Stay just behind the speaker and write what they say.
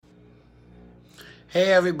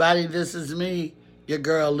Hey everybody, this is me, your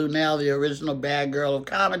girl Lunell, the original bad girl of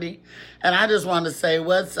comedy. And I just want to say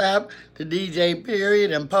what's up to DJ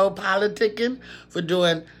Period and Poe Politicking for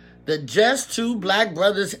doing the Just Two Black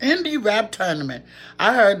Brothers Indie Rap Tournament.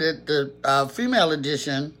 I heard that the female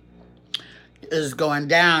edition is going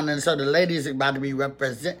down, and so the ladies are about to be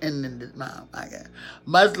representing in this motherfucker.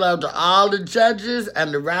 Much love to all the judges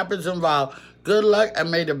and the rappers involved. Good luck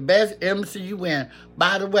and may the best MC win.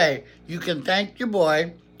 By the way, you can thank your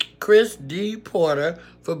boy, Chris D. Porter,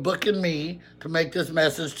 for booking me to make this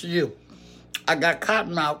message to you. I got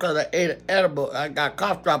cotton mouth because I ate an edible. I got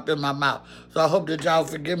cough drop in my mouth. So I hope that y'all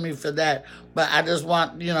forgive me for that. But I just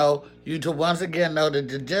want, you to once again know that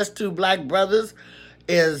the Just Two Black Brothers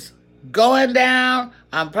is going down.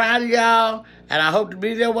 I'm proud of y'all. And I hope to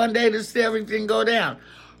be there one day to see everything go down.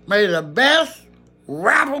 May the best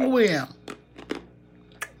rapper win.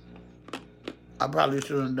 I probably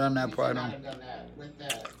shouldn't have done that part on.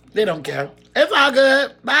 They don't care. It's all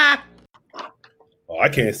good. Bye. Oh, I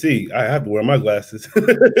can't see. I have to wear my glasses.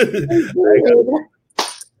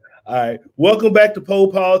 All right. Welcome back to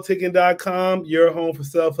PoePoliticking.com, your home for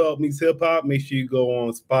self-help meets hip-hop. Make sure you go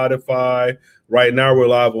on Spotify. Right now, we're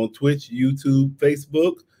live on Twitch, YouTube,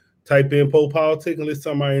 Facebook. Type in Poe Politicking. List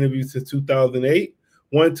some of my interviews since 2008.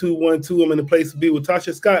 1212. I'm in the place to be with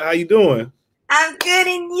Tasha Scott. How you doing? I'm good,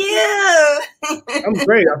 and you? I'm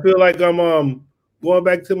great. I feel like I'm going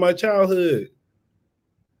back to my childhood.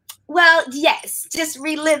 Well, yes. Just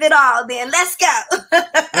relive it all. Then let's go.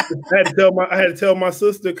 I had to tell my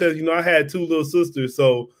sister because I had two little sisters,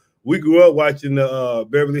 so we grew up watching the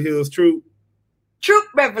Beverly Hills Troop. Troop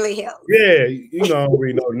Beverly Hills. Yeah, I don't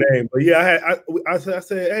really know the name, but yeah, I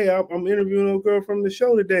said, hey, I'm interviewing a girl from the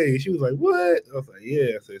show today. She was like, what? I was like,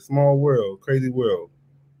 yeah. I said, small world, crazy world.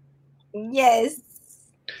 Yes,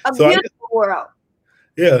 beautiful world.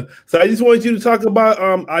 Yeah, so I just wanted you to talk about.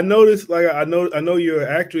 I noticed, I know you're an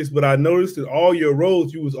actress, but I noticed that all your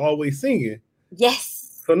roles you was always singing.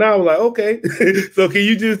 Yes. So now I'm like, okay. So can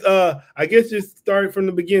you just, I guess, just start from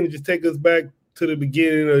the beginning, just take us back to the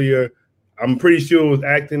beginning of your. I'm pretty sure it was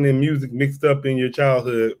acting and music mixed up in your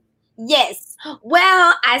childhood. Yes.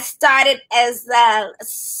 Well, I started as a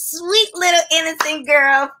sweet little innocent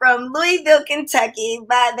girl from Louisville, Kentucky.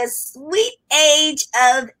 By the sweet age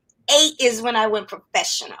of 8 is when I went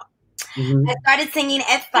professional. Mm-hmm. I started singing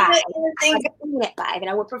at 5. And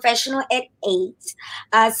I went professional at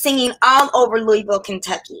 8, singing all over Louisville,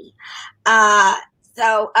 Kentucky. I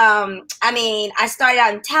started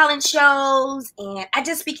out in talent shows, and I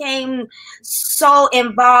just became so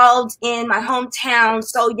involved in my hometown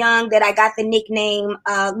so young that I got the nickname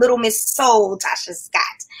Little Miss Soul, Tasha Scott,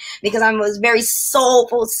 because I was a very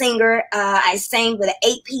soulful singer. I sang with an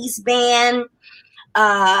 8-piece band.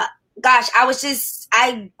 I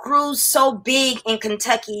grew so big in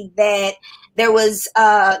Kentucky that there was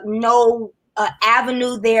no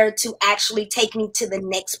avenue there to actually take me to the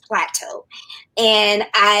next plateau. And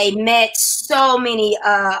I met so many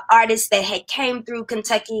artists that had came through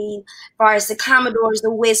Kentucky, as far as the Commodores, the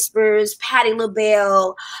Whispers, Patti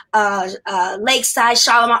LaBelle, Lakeside,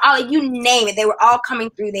 Charlemagne, you name it. They were all coming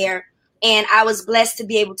through there. And I was blessed to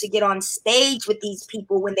be able to get on stage with these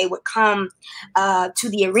people when they would come to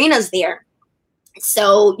the arenas there.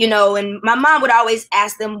 So, and my mom would always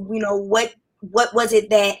ask them, what was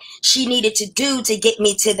it that she needed to do to get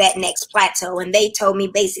me to that next plateau? And they told me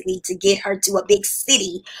basically to get her to a big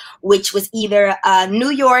city, which was either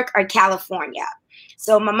New York or California.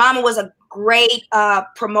 So my mama was a great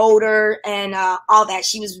promoter and all that.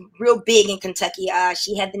 She was real big in Kentucky.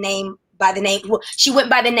 She had she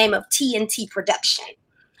went by the name of TNT Production.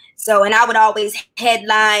 So, and I would always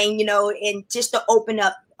headline, and just to open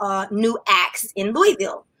up new acts in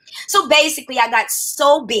Louisville. So basically, I got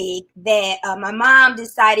so big that my mom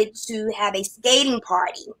decided to have a skating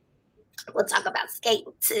party. We'll talk about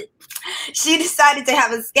skating too. She decided to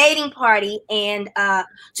have a skating party and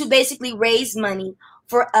to basically raise money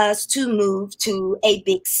for us to move to a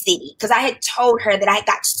big city. Because I had told her that I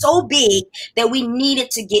got so big that we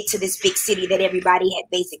needed to get to this big city that everybody had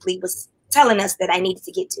basically was telling us that I needed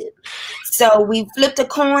to get to. So we flipped a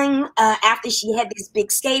coin after she had this big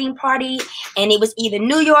skating party, and it was either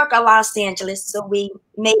New York or Los Angeles. So we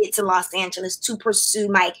made it to Los Angeles to pursue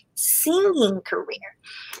my singing career.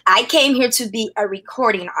 I came here to be a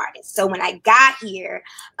recording artist. So when I got here,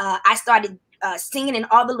 I started singing in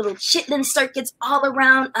all the little chitlin circuits all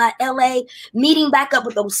around LA, meeting back up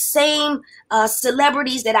with those same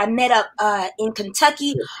celebrities that I met up in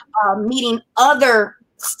Kentucky, meeting other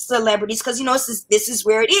celebrities, because this is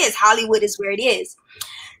where it is. Hollywood is where it is.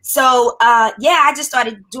 So I just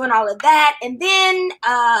started doing all of that, and then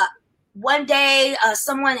one day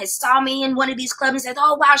someone had saw me in one of these clubs and said,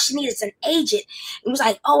 "Oh wow, she needs an agent." It was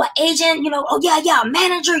like, "Oh, an agent, oh yeah, a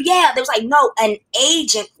manager, yeah." There was like, "No, an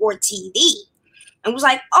agent for TV." And was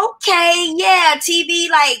like, "Okay, yeah, TV,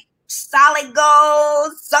 like Solid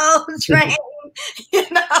Gold, Soul Train." It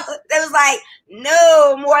was like,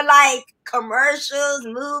 no, more like commercials,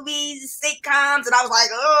 movies, sitcoms. And I was like,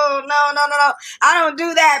 "Oh, no, I don't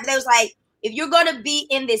do that." But it was like, if you're going to be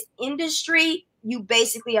in this industry, you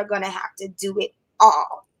basically are going to have to do it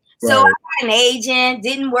all. Right. So I got an agent,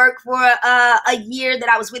 didn't work for a year that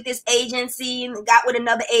I was with this agency, and got with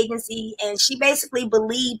another agency, and she basically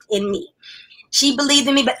believed in me. She believed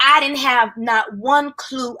in me, but I didn't have not one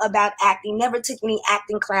clue about acting, never took any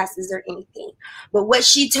acting classes or anything. But what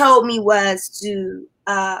she told me was to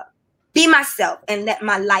be myself and let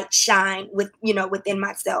my light shine within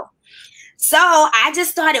myself. So I just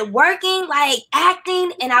started working, like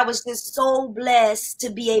acting, and I was just so blessed to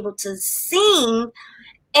be able to sing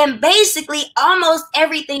and basically almost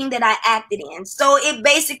everything that I acted in. So it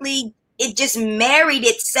just married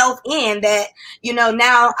itself in that,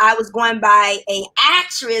 now I was going by a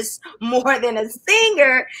actress more than a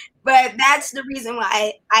singer, but that's the reason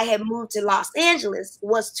why I had moved to Los Angeles,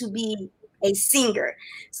 was to be a singer.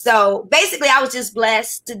 So basically I was just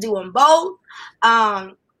blessed to do them both.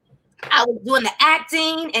 I was doing the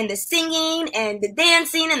acting and the singing and the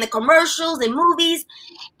dancing and the commercials and movies.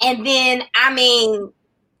 And then, I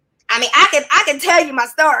can tell you my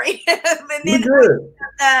story. But then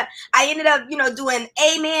I ended up, doing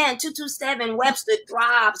Amen, 227, Webster,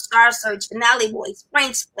 Throb, Star Search, Finale Boys,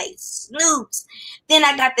 Frank's Place, Snoops. Then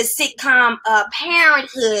I got the sitcom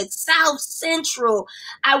Parenthood, South Central.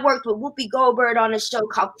 I worked with Whoopi Goldberg on a show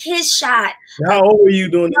called Kiss Shot. How old were you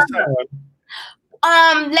doing this time?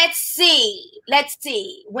 Let's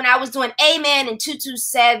see. When I was doing Amen and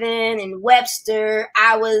 227 and Webster,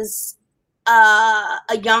 I was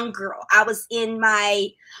a young girl. I was in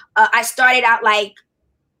my I started out like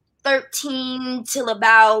 13 till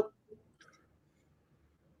about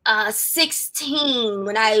 16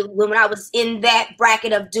 when I was in that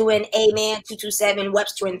bracket of doing Amen, 227,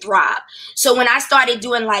 Webster, and Throb. So when I started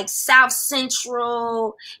doing like South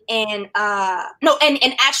Central and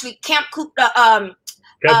actually Camp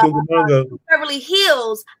Beverly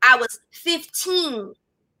Hills, I was 15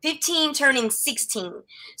 turning 16.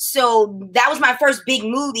 So that was my first big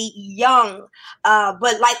movie, young.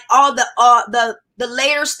 But like all the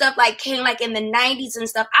later stuff like came like in the 90s and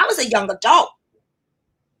stuff, I was a young adult.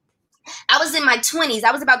 I was in my 20s.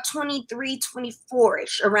 I was about 23,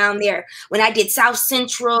 24-ish, around there when I did South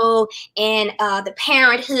Central and the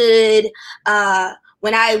Parenthood,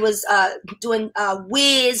 when I was doing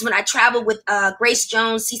Wiz, when I traveled with Grace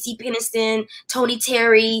Jones, CeCe Peniston, Tony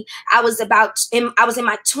Terry. I was in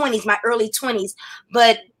my 20s, my early 20s.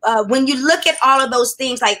 But when you look at all of those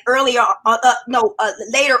things, like later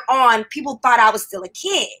on, people thought I was still a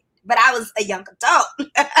kid, but I was a young adult.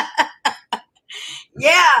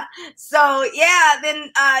 Yeah. So yeah, then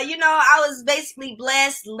I was basically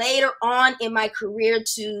blessed later on in my career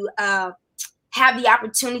to have the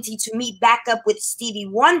opportunity to meet back up with Stevie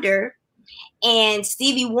Wonder. And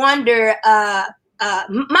Stevie Wonder,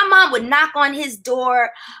 my mom would knock on his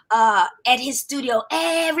door at his studio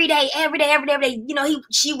every day.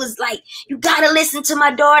 She was like, "You gotta listen to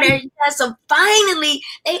my daughter." Yeah, so finally,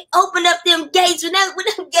 they opened up them gates. When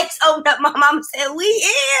them gates opened up, my mom said, "We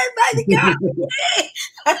in, baby girl."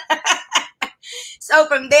 So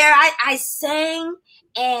from there, I sang,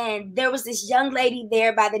 and there was this young lady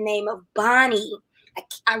there by the name of Bonnie.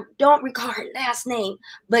 I don't recall her last name,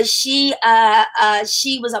 but she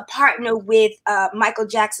was a partner with Michael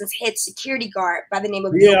Jackson's head security guard by the name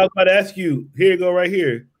of Bill. I was about to ask you. Here you go, right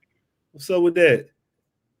here. What's up with that?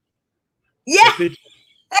 Yeah,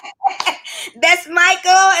 that's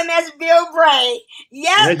Michael and that's Bill Bray.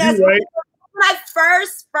 Yeah, that's you, right? When I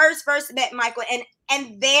first met Michael,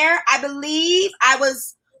 and there I believe I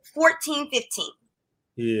was 14, 15.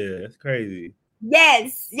 Yeah, that's crazy.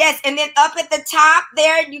 Yes. And then up at the top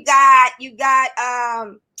there, you got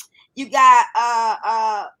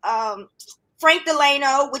Frank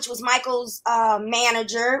Delano, which was Michael's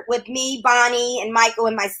manager, with me, Bonnie, and Michael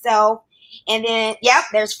and myself. And then, yep,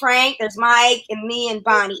 there's Frank, there's Mike, and me and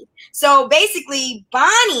Bonnie. So basically,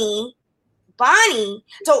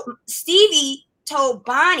 Stevie told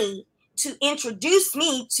Bonnie to introduce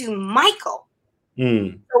me to Michael.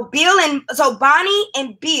 So Bonnie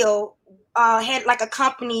and Bill had like a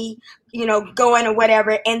company, going or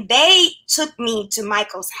whatever, and they took me to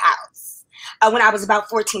Michael's house when I was about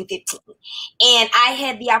 14, 15. And I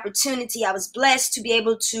had the opportunity, I was blessed to be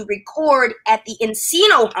able to record at the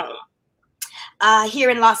Encino home. here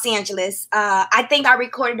in Los Angeles. I think I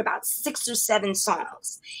recorded about 6 or 7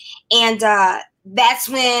 songs. And that's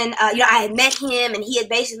when, I had met him, and he had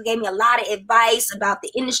basically gave me a lot of advice about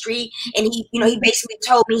the industry. And he basically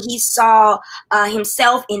told me he saw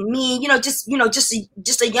himself in me, just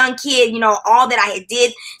a young kid, all that I had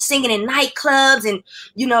did, singing in nightclubs and,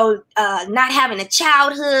 not having a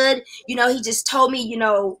childhood. He just told me,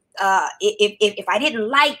 if I didn't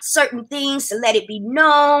like certain things, to let it be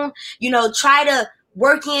known, try to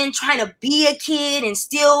work in trying to be a kid and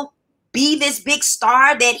still be this big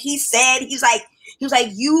star that he said. He was like,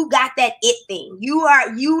 you got that it thing.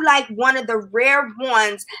 You like one of the rare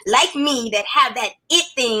ones like me that have that it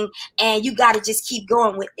thing, and you got to just keep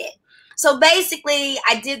going with it. So basically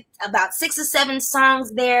I did about 6 or 7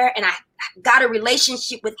 songs there, and I got a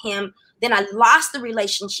relationship with him. Then I lost the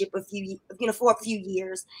relationship for a few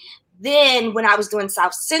years. Then when I was doing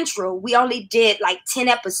South Central, we only did like 10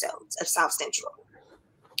 episodes of South Central.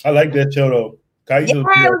 I like that show though. I was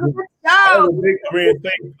a big Korean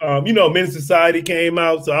thing. Men's Society came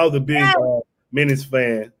out, so I was a big Menace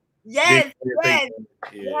fan. Yes.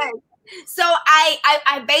 So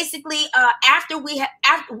I basically after we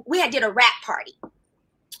had did a rap party,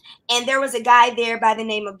 and there was a guy there by the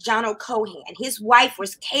name of John O'Cohan. His wife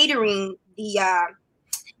was catering the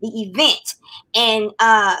event, and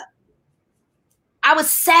I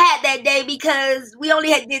was sad that day because we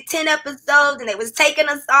only did 10 episodes and they was taking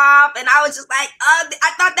us off. And I was just like,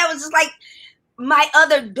 I thought that was just like my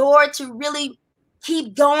other door to really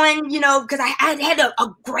keep going, because I had a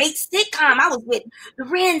great sitcom. I was with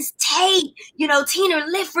Lorenz Tate, Tina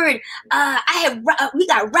Lifford. We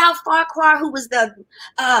got Ralph Farquhar, who was the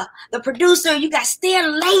producer. You got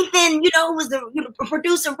Stan Lathan, who was the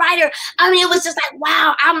producer writer. I mean, it was just like,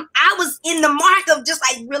 wow, I was in the mark of just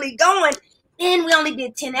like really going. And we only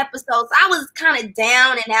did 10 episodes. I was kind of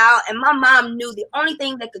down and out, and my mom knew the only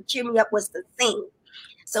thing that could cheer me up was to sing.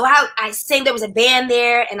 So I sang. There was a band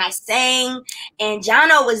there, and I sang, and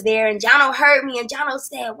Jono was there, and Jono heard me, and Jono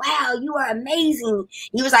said, "Wow, you are amazing."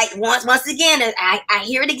 He was like, once again, I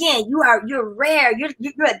hear it again. You're rare. You're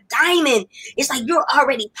a diamond. It's like you're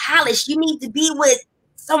already polished. You need to be with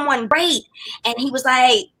someone great. And he was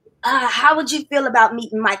like, how would you feel about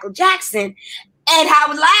meeting Michael Jackson? And I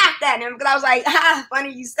laughed at him because I was like,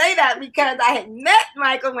 funny you say that, because I had met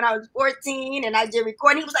Michael when I was 14 and I did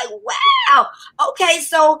record. He was like, wow, okay,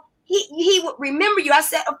 so he would remember you. I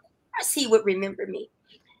said, of course he would remember me.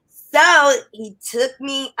 So he took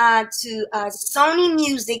me to Sony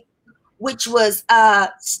Music, which was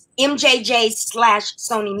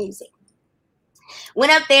MJJ/Sony Music.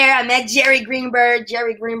 Went up there, I met Jerry Greenberg.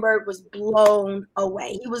 Jerry Greenberg was blown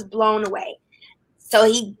away. He was blown away. So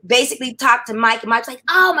he basically talked to Mike, and Mike's like,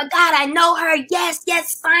 "Oh my God, I know her. Yes,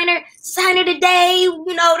 sign her today.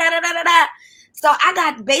 Da. So I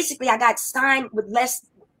got signed with less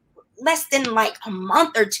than like a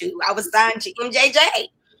month or two. I was signed to MJJ. I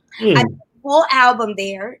did a full album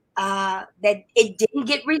there that it didn't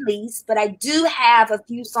get released, but I do have a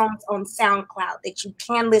few songs on SoundCloud that you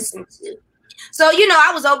can listen to. So,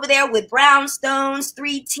 I was over there with Brownstones,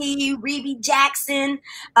 3T, Reby Jackson,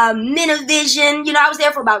 Minavision. I was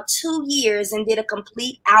there for about 2 years and did a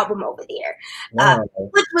complete album over there,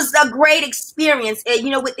 which was a great experience,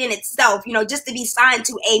 within itself, just to be signed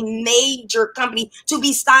to a major company, to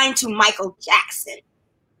be signed to Michael Jackson.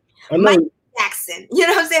 Michael Jackson, you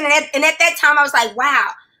know what I'm saying? And at that time, I was like,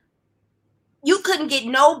 wow, you couldn't get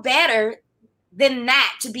no better than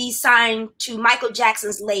that to be signed to Michael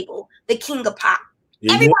Jackson's label, the King of Pop.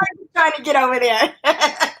 Yeah, everybody was trying to get over there.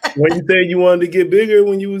 When you said you wanted to get bigger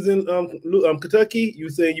when you was in Kentucky, you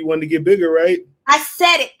said you wanted to get bigger, right? I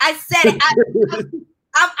said it. I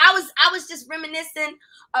was just reminiscing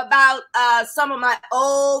about some of my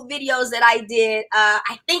old videos that I did.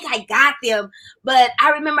 I think I got them, but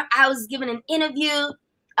I remember I was giving an interview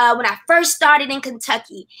when I first started in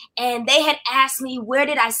Kentucky, and they had asked me, where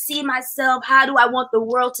did I see myself? How do I want the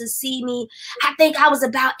world to see me? I think I was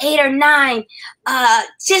about 8 or 9,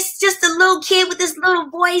 just a little kid with this little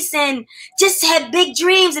voice, and just had big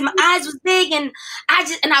dreams, and my eyes was big, and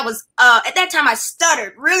I was at that time I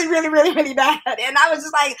stuttered really, really, really, really bad, and I was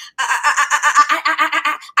just like,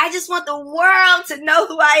 I just want the world to know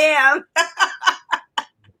who I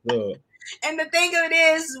am. And the thing of it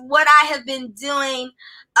is, what I have been doing,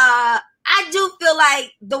 I do feel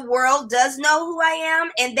like the world does know who I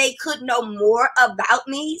am, and they could know more about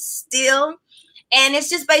me still. And it's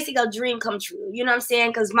just basically a dream come true. You know what I'm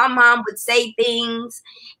saying? Because my mom would say things,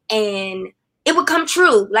 and it would come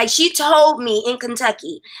true. Like, she told me in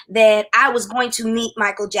Kentucky that I was going to meet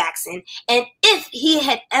Michael Jackson. And if he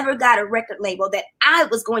had ever got a record label, that I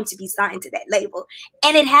was going to be signed to that label.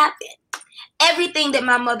 And it happened. Everything that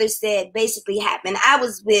my mother said basically happened. I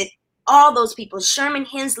was with all those people, Sherman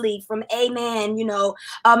Hensley from Amen, you know,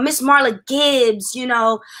 Miss Marla Gibbs, you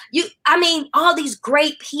know, all these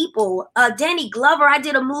great people. Danny Glover, I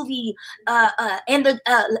did a movie, and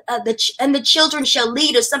the Children Shall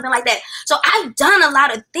Lead, or something like that. So I've done a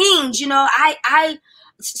lot of things, you know.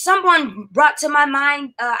 Someone brought to my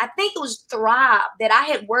mind, I think it was Throb, that I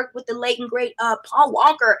had worked with the late and great Paul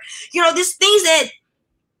Walker. You know, these things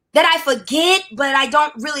that I forget, but I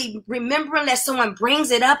don't really remember unless someone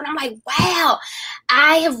brings it up. And I'm like, wow,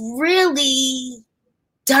 I have really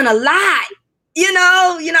done a lot. You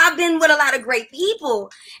know, I've been with a lot of great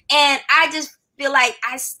people. And I just feel like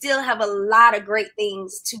I still have a lot of great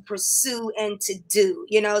things to pursue and to do,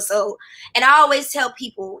 you know. So, and I always tell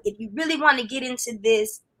people, if you really want to get into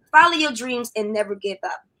this, follow your dreams and never give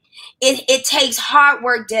up. It takes hard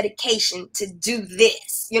work, dedication to do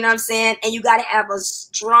this. You know what I'm saying? And you got to have a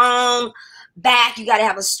strong back. You got to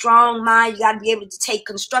have a strong mind. You got to be able to take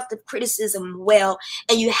constructive criticism well.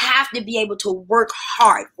 And you have to be able to work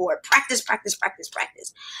hard for it. Practice, practice, practice,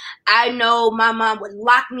 practice. I know my mom would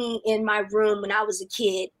lock me in my room when I was a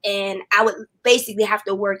kid, and I would basically have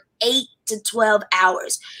to work 8 to 12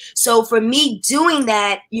 hours. So for me doing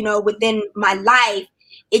that, you know, within my life,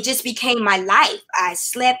 it just became my life. I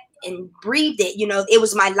slept and breathed it. You know, it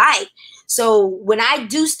was my life. So when I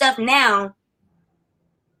do stuff now,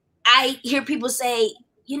 I hear people say,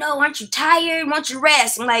 you know, aren't you tired? Won't you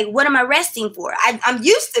rest? I'm like, what am I resting for? I'm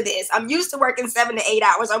used to this. I'm used to working 7 to 8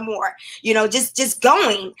 hours or more, you know, just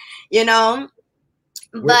going, you know.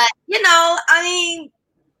 But, you know, I mean,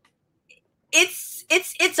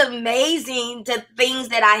 it's amazing the things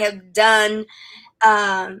that I have done,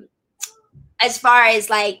 as far as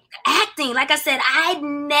like acting. Like I said, I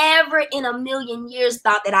never in a million years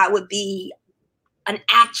thought that I would be an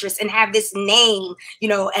actress and have this name, you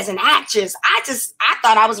know, as an actress. I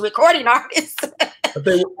thought I was a recording artist. I'll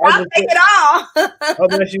take it all.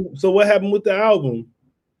 So what happened with the album?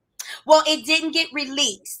 Well, it didn't get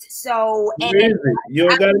released. So Where is it? You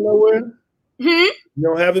don't got it nowhere? You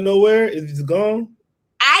don't have it nowhere? It's just gone?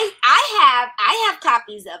 I have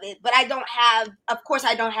copies of it, but I don't have, of course,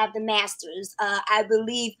 I don't have the masters. I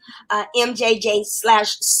believe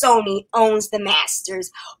MJJ/Sony owns the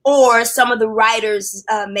masters, or some of the writers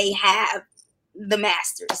may have the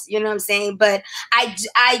masters, you know what I'm saying? But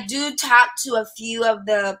I do talk to a few of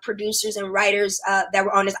the producers and writers that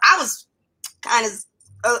were on this. I was kind of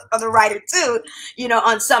the writer too, you know,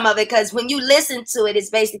 on some of it, because when you listen to it,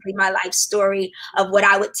 it's basically my life story of what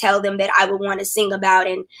I would tell them that I would want to sing about.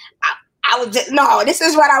 And I would just, no, this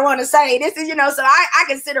is what I want to say. This is, you know, so I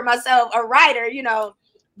consider myself a writer, you know,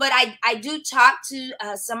 but I do talk to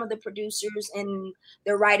some of the producers and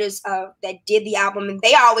the writers that did the album. And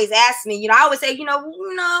they always ask me, you know, I always say, you know,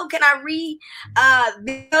 can I read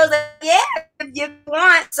videos? Yeah, if you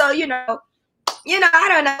want. So, you know, I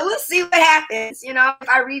don't know. We'll see what happens, you know, if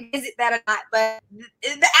I revisit that or not. But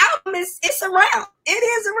the album it's around. It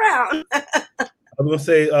is around. I was going to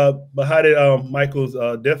say, but how did Michael's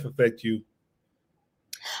death affect you?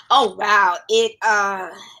 Oh, wow. It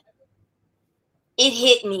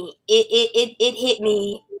hit me. It hit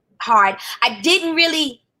me hard. I didn't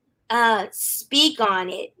really speak on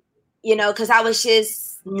it, you know, because I was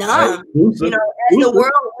just numb. You know, as the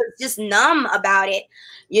world was just numb about it,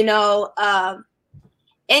 you know.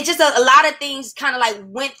 And just a lot of things kind of like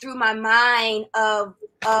went through my mind of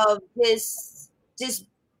this just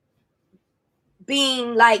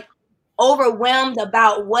being like overwhelmed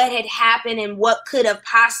about what had happened and what could have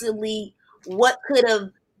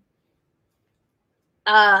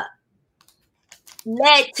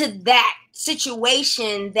led to that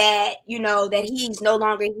situation, that, you know, that he's no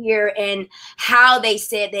longer here, and how they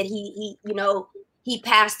said that he you know, he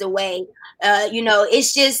passed away. You know,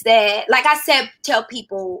 it's just that, like I said, tell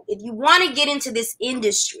people, if you want to get into this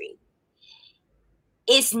industry,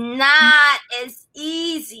 it's not as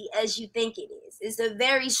easy as you think it is. It's a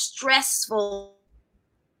very stressful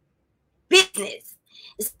business.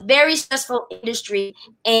 It's a very stressful industry,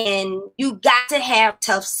 and you got to have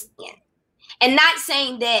tough skin. And not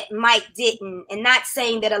saying that Mike didn't, and not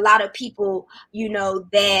saying that a lot of people, you know,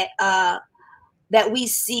 that we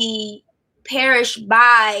see perish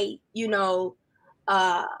by, you know,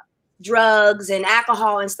 drugs and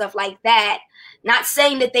alcohol and stuff like that. Not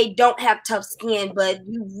saying that they don't have tough skin, but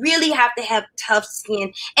you really have to have tough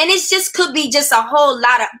skin. And it's just could be just a whole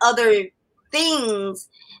lot of other things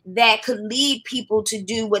that could lead people to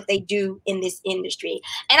do what they do in this industry.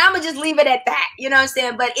 And I'm gonna just leave it at that. You know what I'm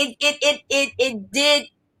saying? But it did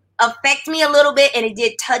affect me a little bit, and it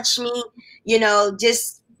did touch me, you know,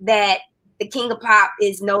 just that the King of Pop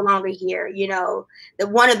is no longer here, you know,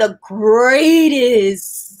 one of the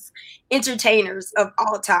greatest entertainers of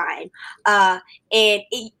all time. And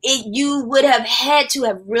you would have had to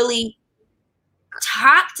have really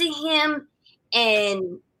talked to him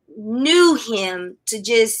and knew him to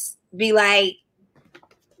just be like,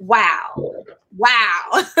 wow.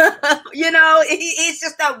 You know, it's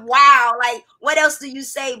just a wow. Like, what else do you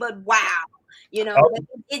say but wow? You know,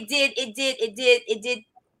 it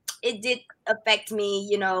did affect me,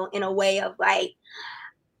 you know, in a way of like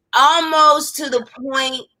almost to the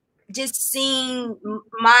point just seeing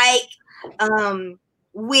Mike,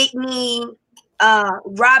 Whitney,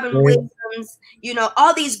 Robin Williams, you know,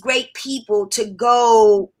 all these great people to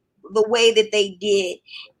go the way that they did.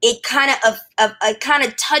 It kind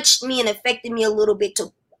of touched me and affected me a little bit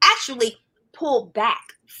to actually pull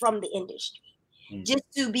back from the industry. Just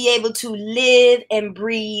to be able to live and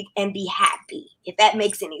breathe and be happy, if that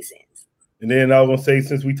makes any sense. And then I was gonna say,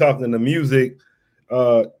 since we talking the music,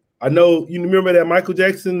 I know you remember that Michael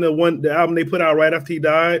Jackson, the album they put out right after he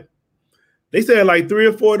died. They said like 3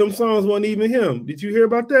 or 4 of them songs wasn't even him. Did you hear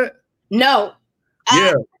about that? No.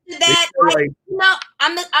 Yeah.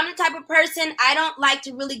 I'm the type of person, I don't like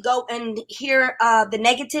to really go and hear the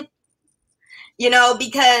negative, you know,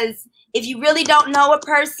 because if you really don't know a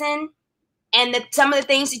person and some of the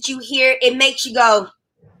things that you hear, it makes you go,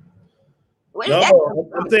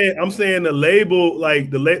 I'm saying the label, like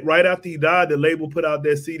right after he died, the label put out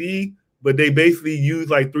that CD, but they basically used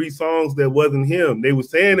like 3 songs that wasn't him. They were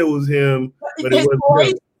saying it was him, but it wasn't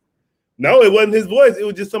him. No, it wasn't his voice. It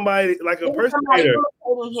was just somebody like a impersonator.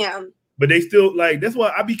 Him. But they still like, that's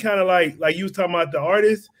why I be kind of like you was talking about the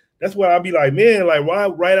artists. That's why I be like, man, like why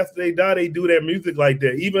right after they die they do their music like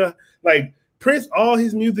that? Even like Prince, all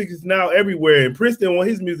his music is now everywhere, and Prince didn't want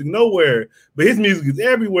his music nowhere, but his music is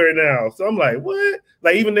everywhere now. So I'm like, what?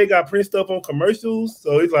 Like even they got Prince stuff on commercials.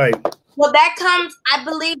 So it's like, well, I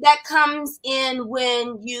believe that comes in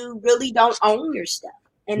when you really don't own your stuff,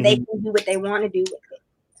 and they can do what they want to do with it.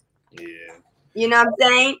 Yeah. You know what I'm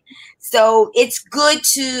saying? So it's good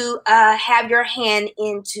to have your hand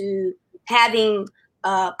into having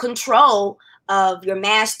control of your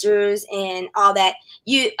masters and all that.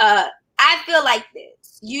 I feel like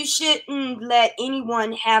this. You shouldn't let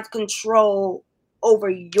anyone have control over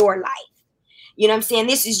your life. You know what I'm saying?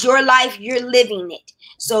 This is your life. You're living it.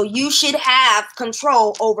 So you should have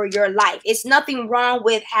control over your life. It's nothing wrong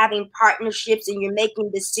with having partnerships and you're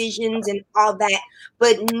making decisions and all that.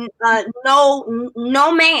 But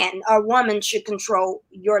no man or woman should control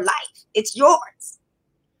your life. It's yours.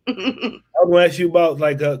 I was going to ask you about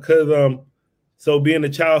like, because so being a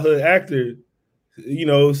childhood actor, you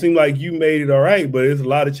know, it seemed like you made it all right, but it's a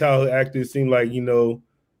lot of childhood actors seem like, you know,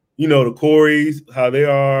 the Coreys, how they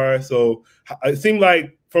are. So it seemed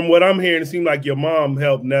like, from what I'm hearing, it seemed like your mom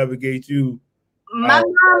helped navigate you. My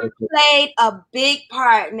mom played a big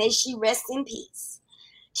part. May she rest in peace.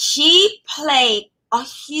 She played a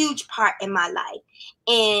huge part in my life.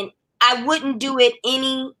 And I wouldn't do it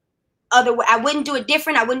any other way. I wouldn't do it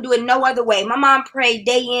different. I wouldn't do it no other way. My mom prayed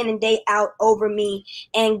day in and day out over me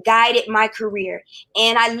and guided my career.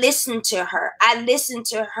 And I listened to her. I listened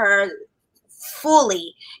to her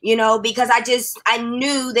fully, you know, because I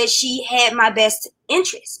knew that she had my best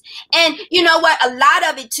interest. And you know what? A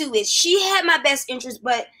lot of it too is she had my best interest,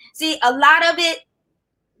 but see, a lot of it,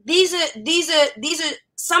 these are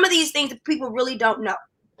some of these things that people really don't know.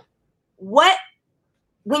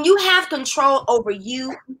 When you have control over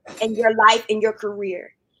you and your life and your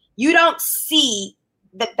career, you don't see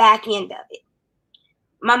the back end of it.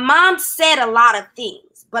 My mom said a lot of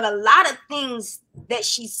things, but a lot of things that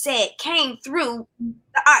she said came through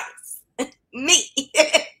the artist, me.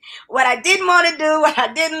 What I didn't want to do, what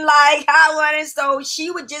I didn't like, how I wanted. So she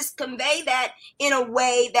would just convey that in a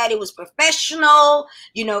way that it was professional,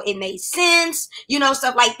 you know, it made sense, you know,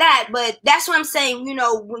 stuff like that. But that's what I'm saying, you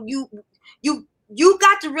know, when you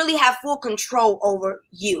got to really have full control over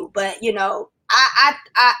you. But, you know,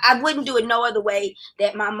 I wouldn't do it no other way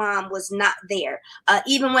that my mom was not there.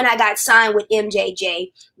 Even when I got signed with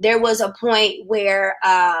MJJ, there was a point where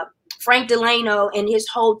Frank Delano and his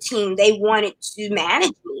whole team, they wanted to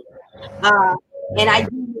manage me. And I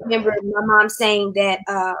do remember my mom saying that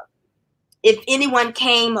if anyone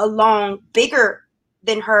came along bigger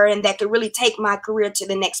than her and that could really take my career to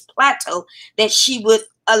the next plateau, that she would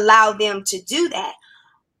allow them to do that.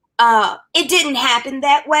 It didn't happen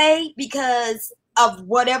that way because of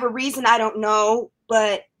whatever reason, I don't know,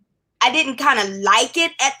 but I didn't kind of like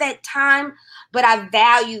it at that time, but I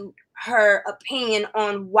value her opinion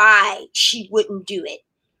on why she wouldn't do it.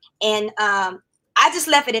 And I just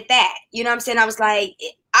left it at that. You know what I'm saying? I was like,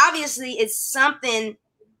 obviously it's something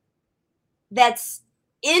that's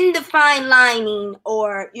in the fine lining,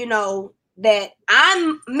 or, you know, that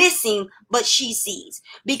I'm missing, but she sees,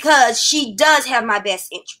 because she does have my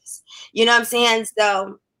best interest. You know what I'm saying?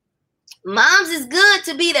 So moms is good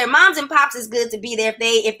to be there. Moms and pops is good to be there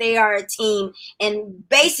if they are a team. And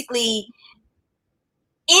basically,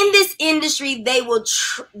 in this industry, they will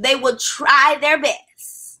try their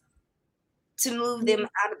best to move them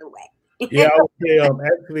out of the way. Yeah, I would say,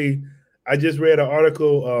 actually, I just read an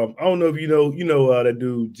article. I don't know if you know that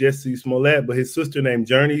dude Jesse Smollett, but his sister named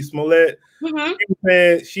Journey Smollett.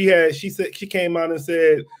 Mm-hmm. She came out and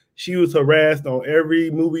said she was harassed on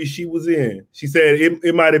every movie she was in. She said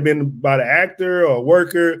it might have been by the actor or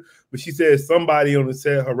worker, but she said somebody on the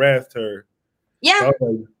set harassed her. Yeah.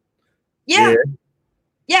 So, yeah.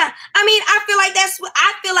 I mean, I feel like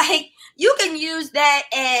I feel like you can use that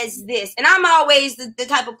as this. And I'm always the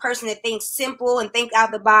type of person that thinks simple and think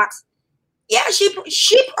out the box. Yeah, she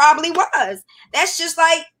probably was. That's just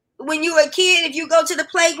like when you were a kid, if you go to the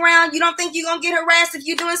playground, you don't think you're going to get harassed if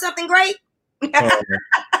you're doing something great? You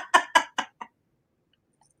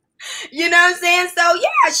know what I'm saying? So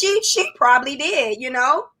yeah, she probably did, you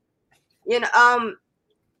know.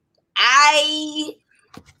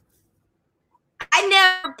 I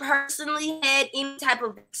never personally had any type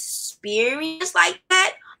of experience like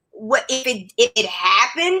that. What if it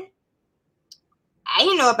happened? I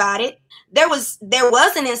didn't know about it. There was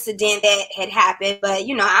an incident that had happened, but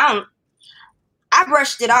you know, I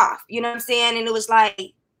brushed it off, you know what I'm saying? And it was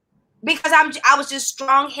like, because I was just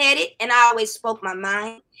strong-headed, and I always spoke my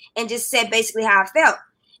mind and just said basically how I felt.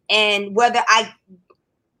 And whether I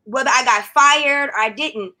got fired or I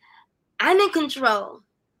didn't, I'm in control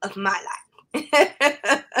of my life.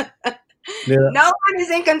 Yeah. No one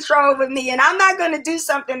is in control with me, and I'm not going to do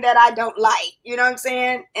something that I don't like. You know what I'm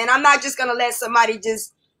saying? And I'm not just going to let somebody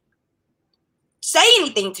just say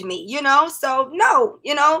anything to me, you know? So no,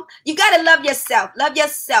 you know, you got to love yourself,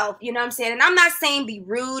 you know what I'm saying? And I'm not saying be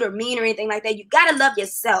rude or mean or anything like that. You got to love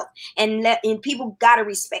yourself, and people got to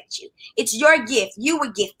respect you. It's your gift. You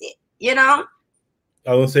were gifted, you know?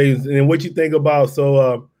 I was going to say, and what you think about,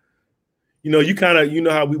 so, you know, you know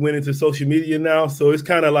how we went into social media now. So it's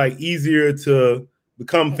kind of like easier to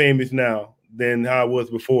become famous now than how it was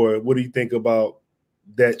before. What do you think about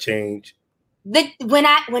that change? When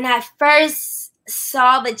I first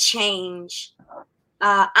saw the change,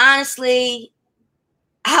 honestly,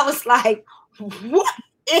 I was like, what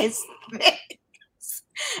is this?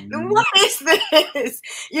 What is this?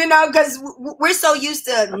 You know, because we're so used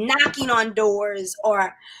to knocking on doors,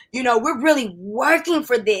 or, you know, we're really working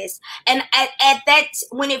for this. And at that,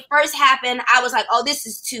 when it first happened, I was like, oh, this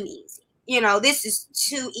is too easy. You know, this is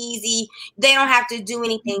too easy. They don't have to do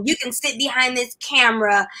anything. You can sit behind this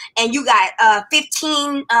camera and you got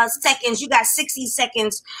 15 seconds. You got 60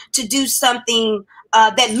 seconds to do something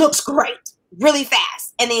that looks great really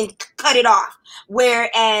fast, and then cut it off.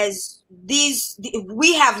 Whereas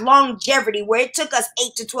we have longevity, where it took us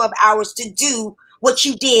 8 to 12 hours to do what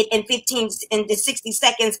you did in 15 and 60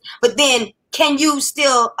 seconds. But then, can you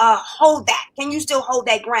still hold that? Can you still hold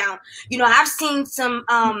that ground? You know, I've seen some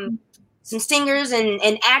singers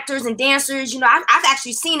and actors and dancers, you know, I've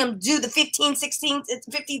actually seen them do the 15, 60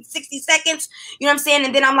 seconds, you know what I'm saying?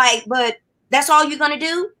 And then I'm like, but that's all you're going to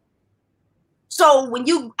do? So when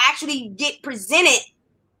you actually get presented,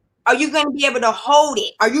 are you going to be able to hold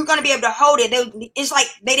it? Are you going to be able to hold it? It's like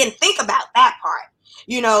they didn't think about that part,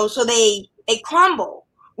 you know, so they crumble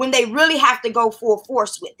when they really have to go full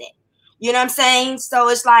force with it. You know what I'm saying? So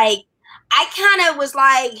it's like, I kind of was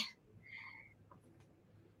like,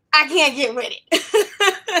 I can't get with it.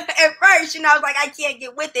 At first, you know, I was like, I can't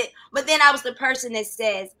get with it. But then I was the person that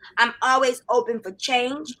says, I'm always open for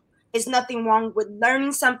change. There's nothing wrong with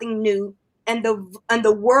learning something new. And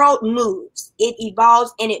the world moves. It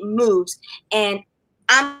evolves and it moves. And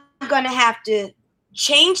I'm going to have to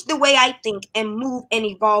change the way I think and move and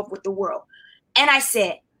evolve with the world. And I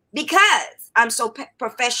said, because I'm so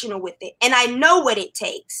professional with it and I know what it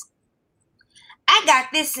takes, I got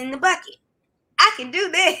this in the bucket. I can do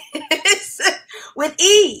this with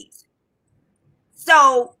ease.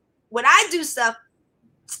 So when I do stuff,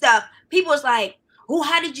 people's like, oh,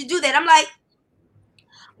 how did you do that? I'm like,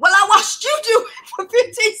 well, I watched you do it for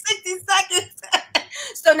 15, 60 seconds.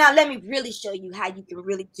 So now let me really show you how you can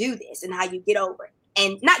really do this and how you get over it.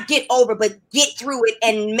 And not get over, but get through it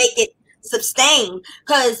and make it sustain,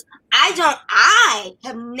 because I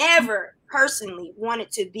have never personally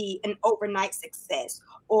wanted to be an overnight success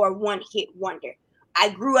or one hit wonder. I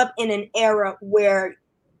grew up in an era where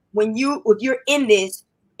if you're in this,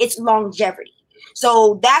 it's longevity.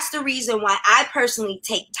 So that's the reason why I personally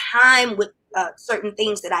take time with certain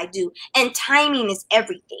things that I do, and timing is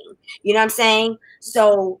everything. You know what I'm saying?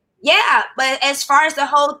 So yeah, but as far as the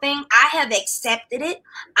whole thing, I have accepted it.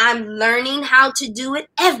 I'm learning how to do it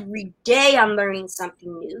every day. I'm learning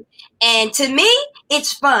something new, and to me,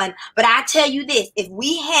 it's fun. But I tell you this: if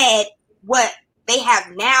we had what they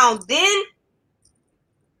have now, then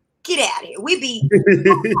get out of here. We'd be.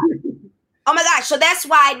 Oh my gosh. So that's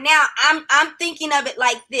why now I'm thinking of it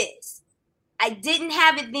like this. I didn't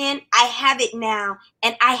have it then. I have it now.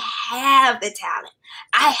 And I have the talent.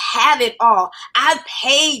 I have it all. I've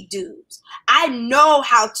paid dues. I know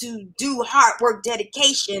how to do hard work,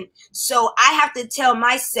 dedication. So I have to tell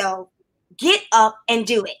myself, get up and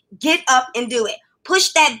do it. Get up and do it.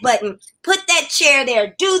 Push that button. Put that chair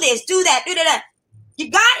there. Do this, do that, do that.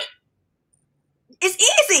 You got it. It's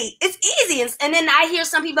easy. It's easy. And then I hear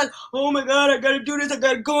some people like, oh my God, I got to do this. I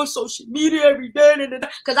got to go on social media every day.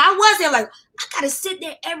 Because I wasn't like, I got to sit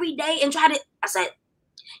there every day and try to. I said,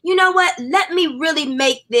 you know what? Let me really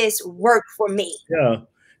make this work for me. Yeah.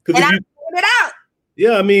 And I figured it out.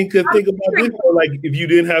 Yeah, I mean, because think about this, like if you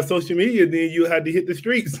didn't have social media, then you had to hit the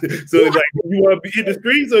streets. So it's like, you want to hit the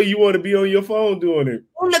streets or you want to be on your phone doing it?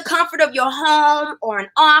 In the comfort of your home or an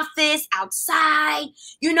office, outside,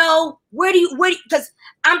 you know, where do you, because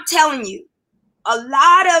I'm telling you, a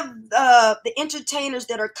lot of the entertainers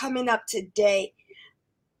that are coming up today,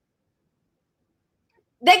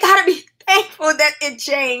 they got to be thankful that it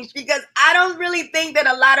changed, because I don't really think that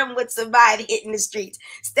a lot of them would survive hitting the streets,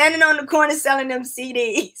 standing on the corner selling them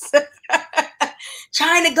CDs,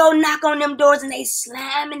 trying to go knock on them doors and they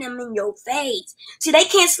slamming them in your face. See, they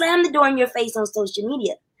can't slam the door in your face on social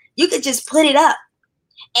media. You could just put it up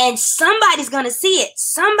and somebody's going to see it.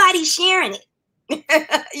 Somebody's sharing it.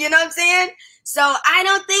 You know what I'm saying? So I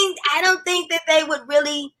don't think that they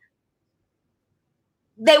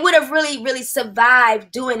would have really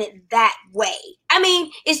survived doing it that way. I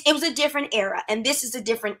mean, it was a different era, and this is a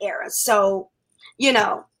different era. So, you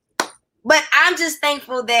know, but I'm just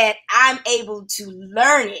thankful that I'm able to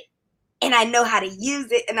learn it, and I know how to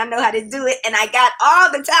use it, and I know how to do it, and I got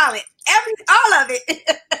all the talent, all of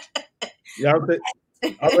it. Yeah,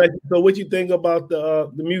 all right. So what you think about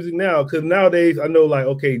the music now? Because nowadays I know, like,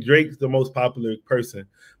 okay, Drake's the most popular person,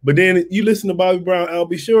 but then you listen to Bobby Brown, I'll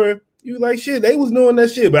Be Sure. You like, shit, they was doing that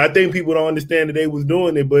shit. But I think people don't understand that they was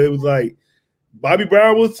doing it. But it was like Bobby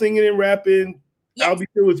Brown was singing and rapping. Yes. I'll Be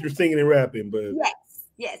Sure was singing and rapping. But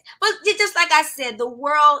yes. But just like I said, the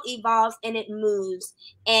world evolves and it moves.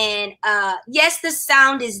 And yes, the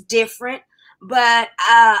sound is different. But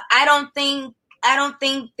I don't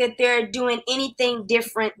think that they're doing anything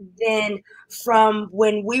different than from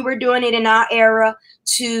when we were doing it in our era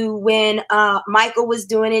to when Michael was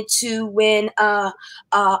doing it to when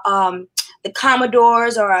the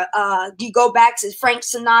Commodores, or you go back to Frank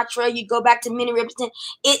Sinatra, you go back to Minnie Riperton.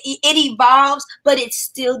 It evolves, but it's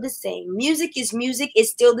still the same. Music is music. It's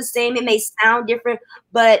still the same. It may sound different,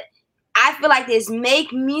 but I feel like this: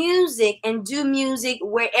 make music and do music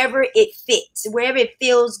wherever it fits, wherever it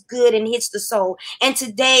feels good and hits the soul. And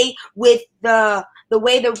today, with the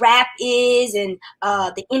way the rap is and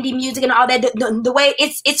the indie music and all that, the way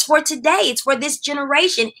it's for today, it's for this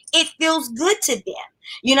generation. It feels good to them.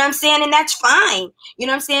 You know what I'm saying? And that's fine. You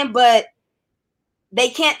know what I'm saying? But they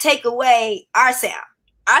can't take away our sound.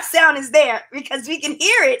 Our sound is there because we can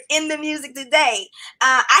hear it in the music today.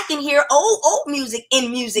 I can hear old music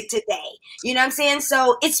in music today. You know what I'm saying?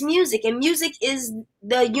 So it's music, and music is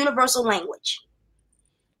the universal language.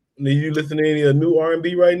 Do you listen to any new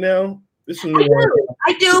R&B right now?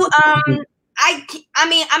 I do. I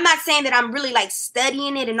mean, I'm not saying that I'm really like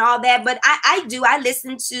studying it and all that, but I do. I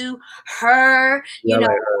listen to her. You know,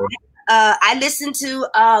 I listen to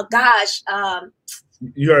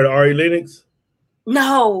you heard Ari Lennox?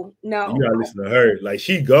 No. You gotta listen to her. Like,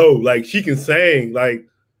 she can sing. Like,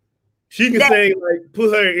 she can sing. Like,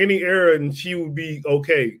 put her in any era and she would be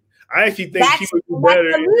okay. I actually think she would be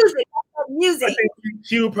better. Music. I think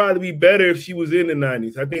she would probably be better if she was in the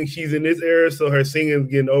 90s. I think she's in this era, so her singing's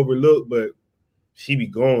getting overlooked, but she be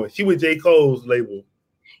going. She with J. Cole's label.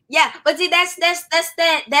 Yeah, but see, that's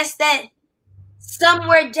that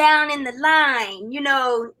somewhere down in the line, you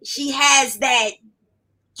know, she has that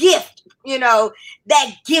gift, you know,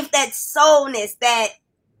 that gift, that soulness, that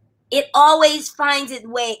it always finds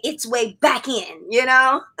its way back in, you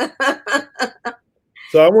know?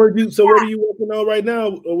 So I want to do. So what are you working on right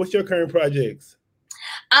now? What's your current projects?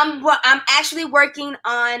 I'm actually working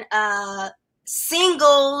on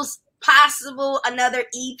singles, possible another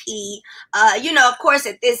EP. You know, of course,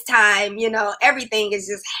 at this time, you know, everything is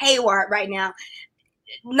just haywire right now.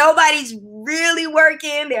 Nobody's really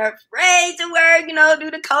working. They're afraid to work, you know,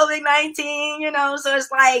 due to COVID-19, you know. So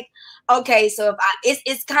it's like, okay, so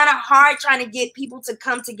it's kind of hard trying to get people to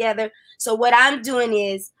come together. So what I'm doing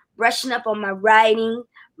is brushing up on my writing,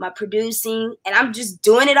 my producing, and I'm just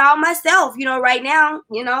doing it all myself, you know, right now.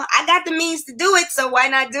 You know, I got the means to do it, so why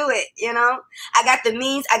not do it? You know, I got the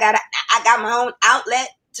means. I got my own outlet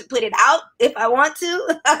to put it out if I want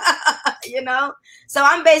to, you know. So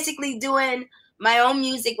I'm basically doing my own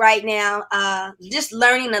music right now, just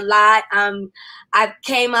learning a lot. I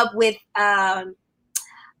came up with a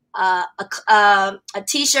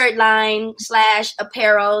t-shirt line /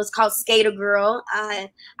 apparel. It's called Skater Girl. I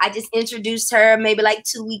just introduced her maybe like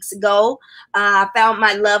 2 weeks ago. I found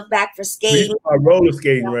my love back for skating. Roller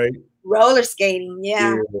skating, right? Roller skating,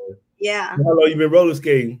 yeah. How long you been roller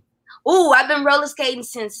skating? Oh, I've been roller skating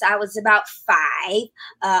since I was about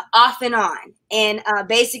 5, off and on. And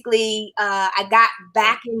basically, I got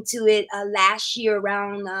back into it last year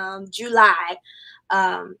around July.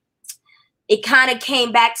 It kind of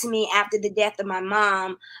came back to me after the death of my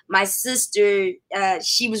mom. My sister,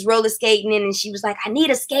 she was roller skating and she was like, I need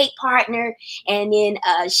a skate partner. And then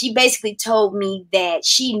she basically told me that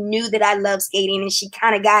she knew that I love skating, and she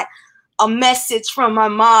kind of got a message from my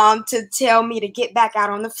mom to tell me to get back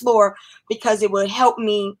out on the floor because it would help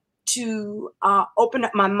me to open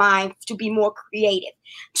up my mind, to be more creative,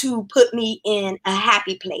 to put me in a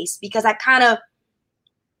happy place, because I kind of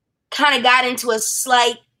got into a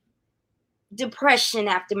slight depression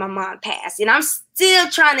after my mom passed, and I'm still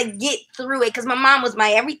trying to get through it because my mom was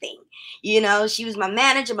my everything. You know, she was my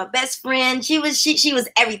manager, my best friend. She was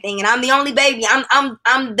everything, and I'm the only baby.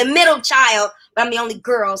 I'm the middle child, but I'm the only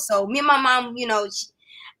girl. So me and my mom, you know,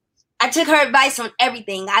 I took her advice on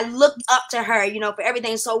everything. I looked up to her, you know, for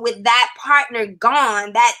everything. So with that partner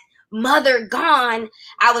gone, that mother gone,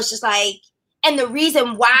 I was just like, and the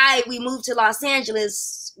reason why we moved to Los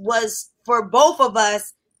Angeles was for both of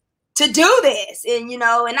us to do this. And, you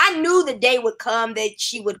know, and I knew the day would come that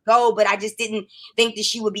she would go, but I just didn't think that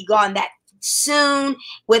she would be gone that soon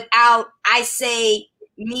without, I say,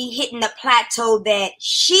 me hitting the plateau that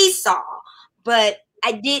she saw. But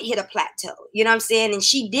I did hit a plateau, you know what I'm saying? And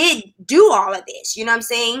she did do all of this, you know what I'm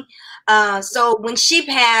saying? So when she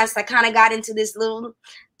passed, I kind of got into this little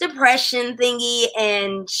depression thingy,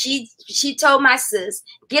 and she told my sis,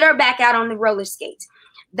 get her back out on the roller skates.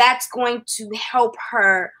 That's going to help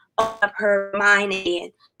her open up her mind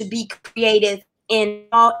again, to be creative in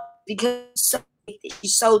all, because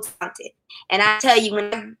she's so talented. And I tell you,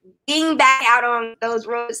 when I'm being back out on those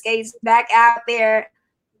roller skates, back out there,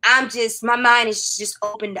 my mind is just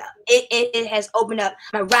opened up. It has opened up.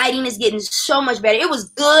 My writing is getting so much better. It was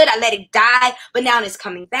good. I let it die, but now it's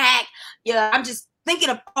coming back. Yeah, I'm just thinking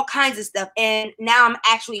of all kinds of stuff, and now I'm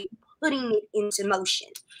actually putting it into motion.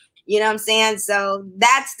 You know what I'm saying? So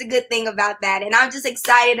that's the good thing about that. And I'm just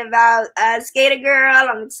excited about Skater Girl.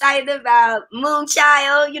 I'm excited about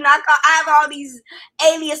Moonchild. You know, I have all these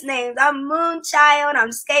alias names. I'm Moonchild.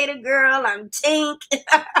 I'm Skater Girl. I'm Tink.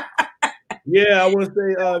 Yeah, I want to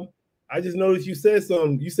say, I just noticed you said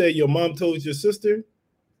something. You said your mom told your sister?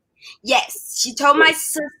 Yes, she told my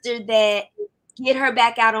sister that get her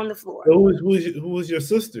back out on the floor. So who was your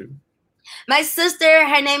sister? My sister,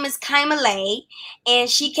 her name is Kaimale, and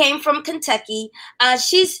she came from Kentucky.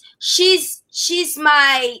 She's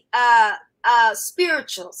my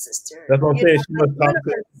spiritual sister. That's what I'm saying. She must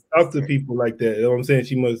talk to people like that. You know what I'm saying?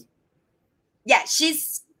 She must. Yeah,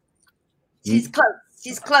 she's close.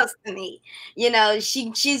 She's close to me. You know,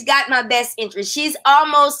 she's got my best interest. She's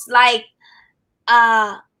almost like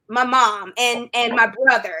my mom and my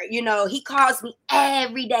brother. You know, he calls me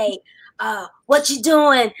every day. What you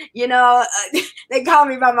doing? You know, they call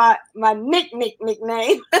me by my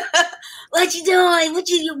nickname. What you doing?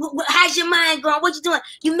 How's your mind going? What you doing?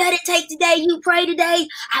 You meditate today? You pray today?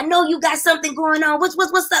 I know you got something going on. What's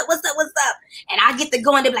up? And I get to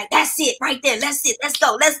go and they're like, that's it right there. That's it. Let's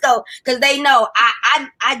go. Because they know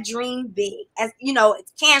I dream big. As you know,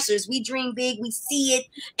 it's cancers. We dream big. We see it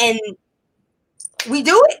and we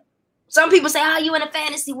do it. Some people say, oh, you in a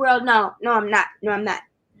fantasy world. No, I'm not.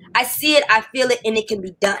 I see it, I feel it, and it can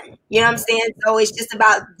be done. You know what I'm saying? So it's just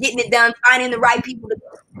about getting it done, finding the right people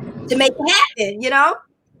to make it happen, you know?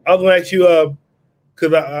 I was going to ask you,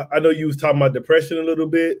 because I know you was talking about depression a little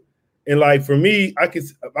bit. And like for me, I'm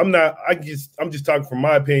just talking from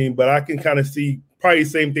my opinion, but I can kind of see probably the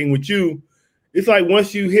same thing with you. it's like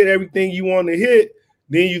once you hit everything you want to hit,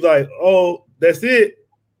 then you like, oh, that's it.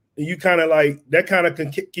 And you kind of like, that kind of can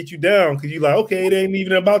get you down because you're like, okay, it ain't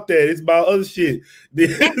even about that. It's about other shit.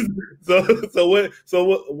 so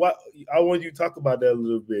what, I want you to talk about that a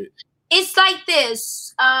little bit. It's like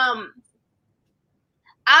this. I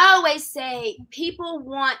always say people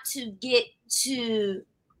want to get to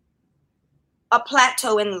a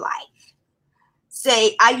plateau in life.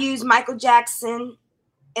 Say, I use Michael Jackson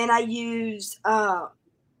and I use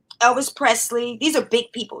Elvis Presley. These are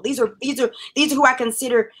big people. These are who I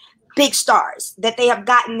consider big stars that they have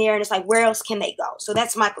gotten there, and it's like, where else can they go? So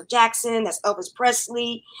that's Michael Jackson, that's Elvis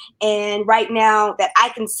Presley, and right now that I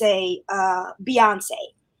can say Beyonce.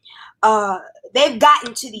 They've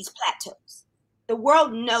gotten to these plateaus. The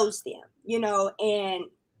world knows them, you know, and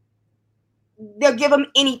they'll give them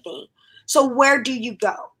anything. So where do you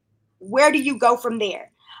go? Where do you go from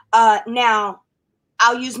there? Now,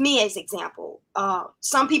 I'll use me as example.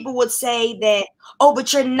 Some people would say that, oh,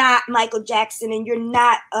 but you're not Michael Jackson and you're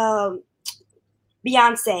not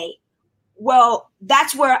Beyonce. Well,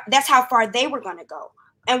 that's how far they were going to go.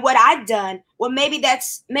 And what I've done, well, maybe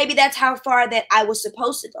that's how far that I was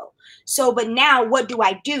supposed to go. So, but now what do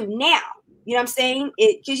I do now? You know what I'm saying?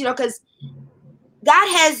 Because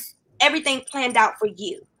God has everything planned out for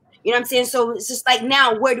you. You know what I'm saying? So it's just like,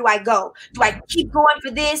 now where do I go? Do I keep going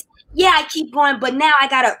for this? Yeah, I keep going, but now I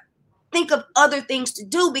got to think of other things to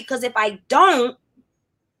do, because if I don't,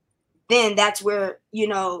 then that's where, you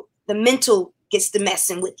know, the mental gets to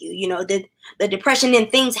messing with you, you know, the depression, and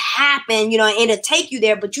things happen, you know, and it'll take you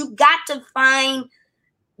there, but you got to find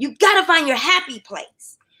your happy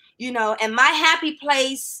place, you know, and my happy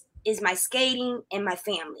place is my skating and my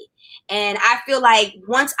family. And I feel like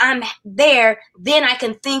once I'm there, then I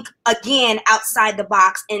can think again outside the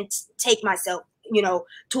box and take myself, you know,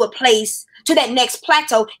 to a place, to that next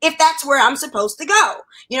plateau, if that's where I'm supposed to go.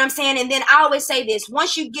 You know what I'm saying? And then I always say this,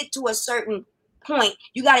 once you get to a certain point,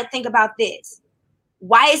 you got to think about this.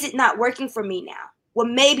 Why is it not working for me now? Well,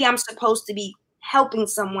 maybe I'm supposed to be helping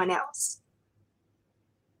someone else.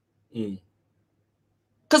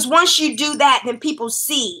 Because once you do that, then people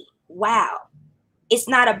see, wow, it's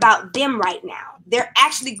not about them right now. They're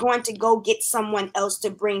actually going to go get someone else to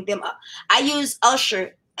bring them up. I use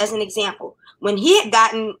Usher as an example. When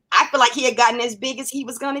I feel like he had gotten as big as he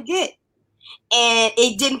was going to get. And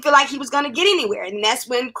it didn't feel like he was going to get anywhere. And that's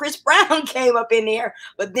when Chris Brown came up in there.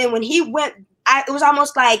 But then when he went, it was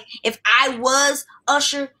almost like if I was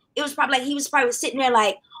Usher, it was probably like he was probably sitting there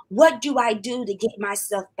like, what do I do to get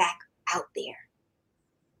myself back out there?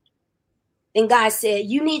 Then God said,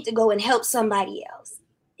 you need to go and help somebody else.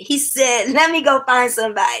 He said, let me go find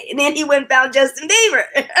somebody. And then he went and found Justin Bieber.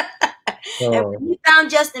 And when he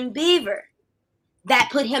found Justin Bieber, that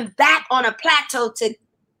put him back on a plateau to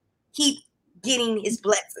keep getting his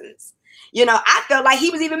blessings. You know, I felt like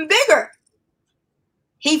he was even bigger.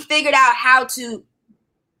 He figured out how to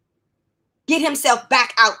get himself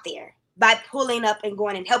back out there by pulling up and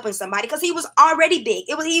going and helping somebody, because he was already big.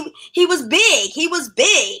 He was big. He was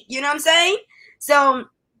big. You know what I'm saying? So,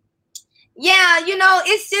 yeah, you know,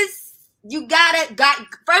 it's just, you gotta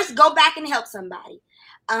first go back and help somebody.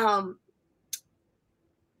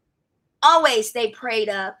 Always stay prayed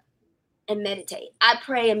up and meditate. I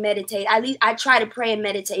pray and meditate. At least I try to pray and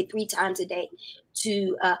meditate 3 times a day.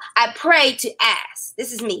 I pray to ask.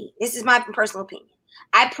 This is me. This is my personal opinion.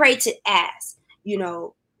 I pray to ask, you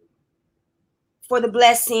know, for the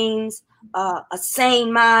blessings, a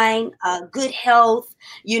sane mind, good health,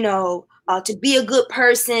 you know, to be a good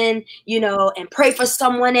person, you know, and pray for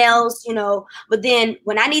someone else, you know. But then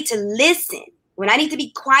when I need to listen, when I need to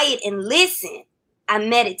be quiet and listen, I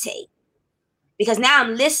meditate. Because now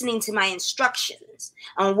I'm listening to my instructions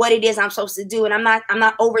on what it is I'm supposed to do. And I'm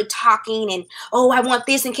not over talking and, oh, I want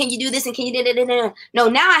this, and can you do this, and can you do that? No,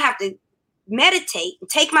 now I have to meditate and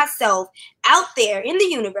take myself out there in the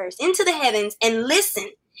universe, into the heavens, and listen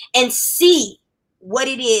and see what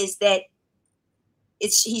it is that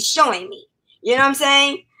he's showing me. You know what I'm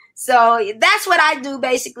saying? So that's what I do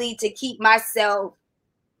basically to keep myself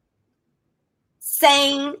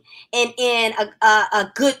sane and in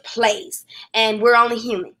a good place. And we're only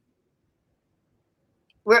human.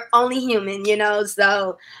 We're only human, you know.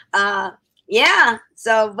 So yeah.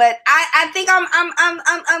 So, but I think I'm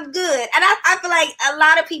good, and I feel like a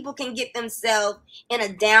lot of people can get themselves in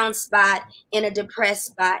a down spot, in a depressed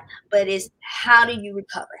spot. But it's, how do you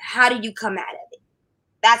recover? How do you come out of it?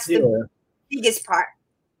 That's the biggest part.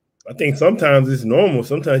 I think sometimes it's normal.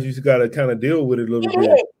 Sometimes you just got to kind of deal with it a little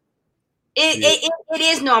bit. It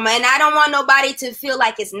is normal, and I don't want nobody to feel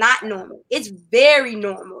like it's not normal. It's very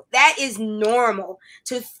normal. That is normal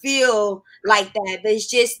to feel like that. But it's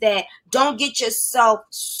just that don't get yourself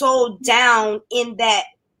so down in that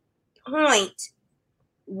point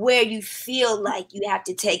where you feel like you have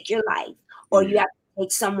to take your life or you have to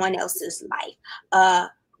take someone else's life.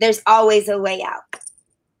 There's always a way out.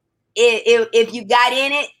 If you got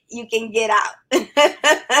in it, you can get out.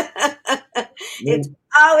 It's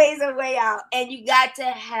always a way out. And you got to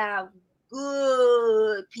have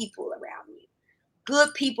good people around you.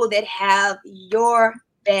 Good people that have your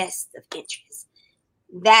best of interest.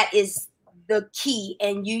 That is the key.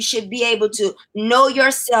 And you should be able to know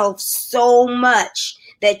yourself so much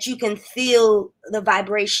that you can feel the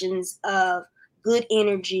vibrations of good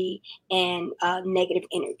energy and negative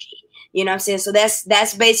energy. You know what I'm saying? So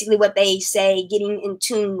that's basically what they say, getting in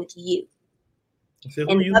tune with you.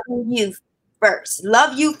 And loving you first.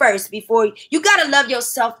 Love you first before you got to love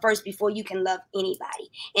yourself first before you can love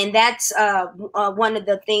anybody. And that's one of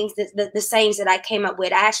the things that the sayings that I came up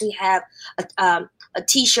with. I actually have a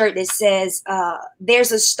t-shirt that says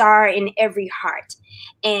there's a star in every heart.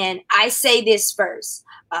 And I say this first.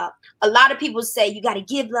 A lot of people say you got to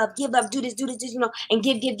give love, do this, you know, and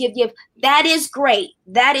give. That is great.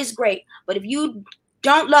 That is great. But if you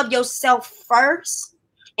don't love yourself first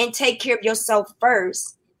and take care of yourself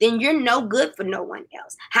first, then you're no good for no one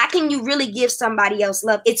else. How can you really give somebody else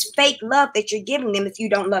love? It's fake love that you're giving them if you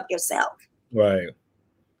don't love yourself. Right.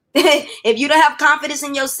 If you don't have confidence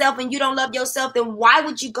in yourself and you don't love yourself, then why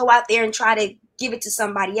would you go out there and try to give it to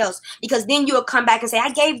somebody else? Because then you'll come back and say, I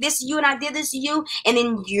gave this to you and I did this to you. And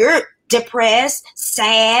then you're depressed,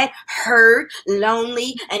 sad, hurt,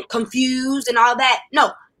 lonely, and confused and all that.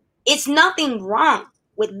 No, it's nothing wrong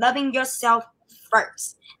with loving yourself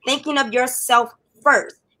first, thinking of yourself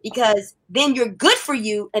first, because then you're good for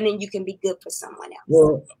you and then you can be good for someone else.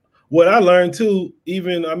 Well, what I learned too, I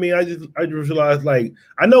just realized, like,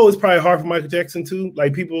 I know it's probably hard for Michael Jackson too,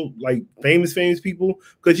 like people, like famous people,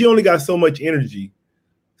 because you only got so much energy.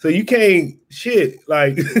 So you can't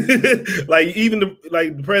like like even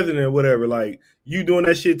the president or whatever, like you doing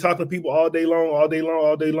that shit, talking to people all day long,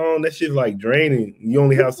 that shit's like draining. You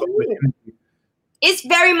only have so much energy. It's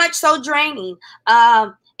very much so draining.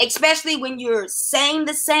 Especially when you're saying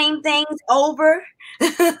the same things over.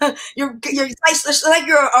 you're like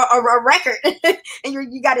you're a record, and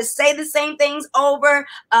you got to say the same things over.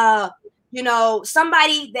 You know,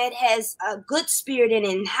 somebody that has a good spirit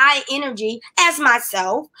and high energy, as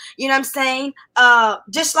myself. You know what I'm saying?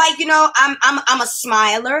 Just like, you know, I'm a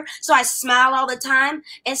smiler, so I smile all the time.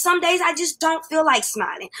 And some days I just don't feel like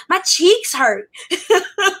smiling. My cheeks hurt.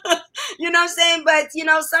 You know what I'm saying? But you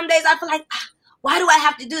know, some days I feel like, why do I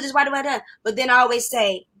have to do this? Why do I do it? But then I always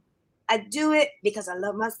say, I do it because I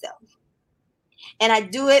love myself. And I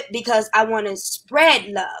do it because I want to spread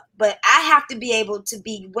love. But I have to be able to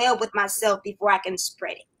be well with myself before I can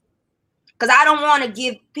spread it. Because I don't want to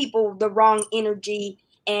give people the wrong energy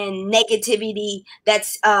and negativity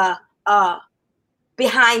that's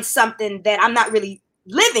behind something that I'm not really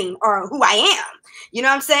living or who I am. You know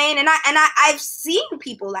what I'm saying? And I've seen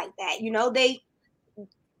people like that. You know, they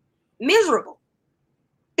miserable.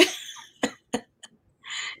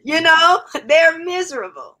 You know, they're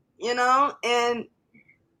miserable, you know, and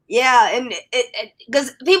yeah, and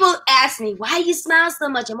because people ask me, why do you smile so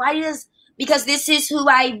much? And why do you this? Because this is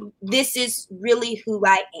really who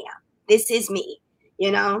I am. This is me, you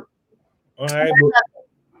know. All right.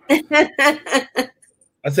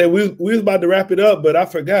 I said we was about to wrap it up, but I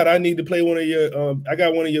forgot I need to play one of your I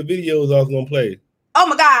got one of your videos I was gonna play. Oh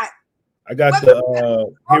my God. I got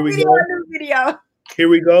here we go. Video. Here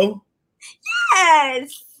we go.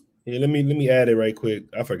 Yes. Yeah, let me add it right quick.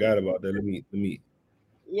 I forgot about that. Let me.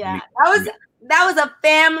 Yeah, that was a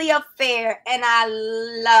family affair, and I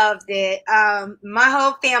loved it. My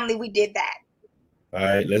whole family, we did that. All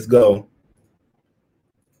right, let's go.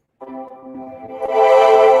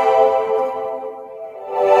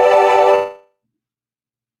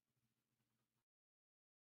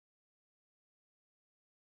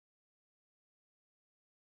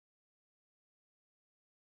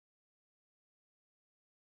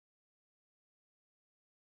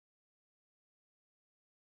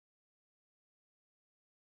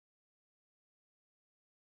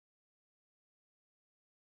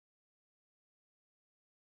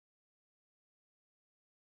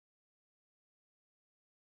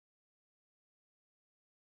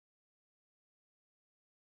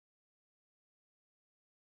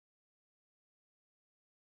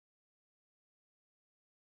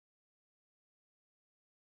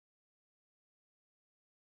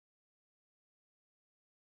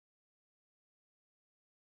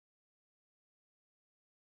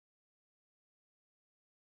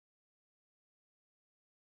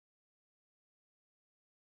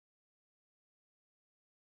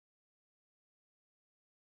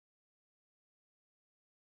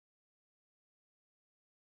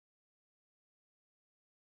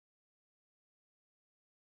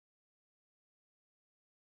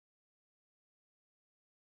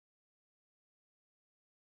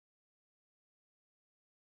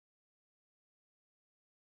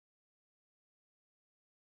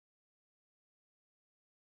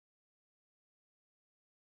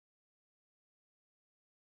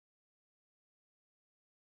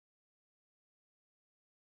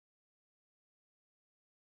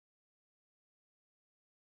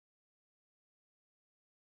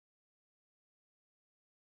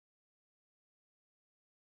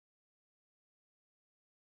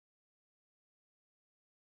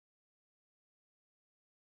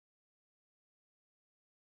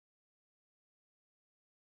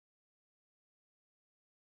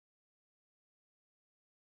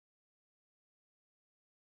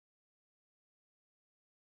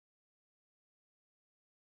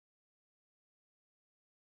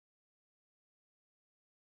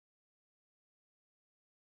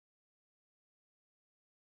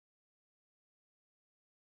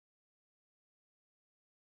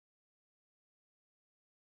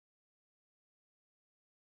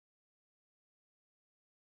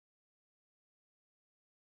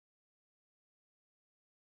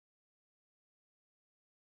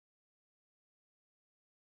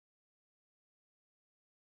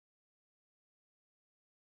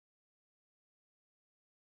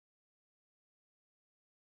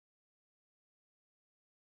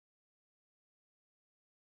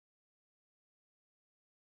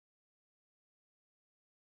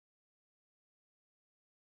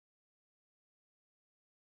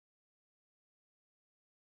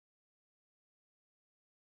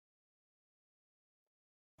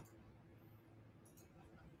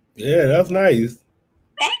 Yeah, that's nice.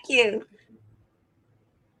 Thank you.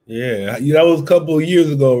 Yeah, that was a couple of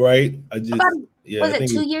years ago, right? Was it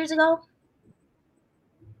 2 years ago?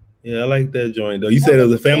 Yeah, I like that joint though. You said it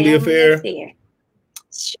was a family affair?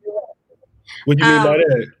 Sure. What do you mean by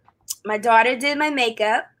that? My daughter did my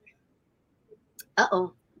makeup.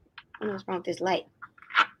 Uh-oh. What's wrong with this light?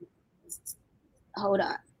 Hold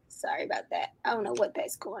on. Sorry about that. I don't know what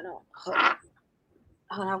that's going on. Hold on.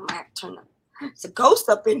 I might have to turn on. It's a ghost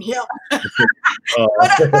up in here. Hold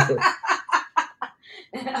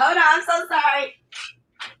on, I'm so sorry.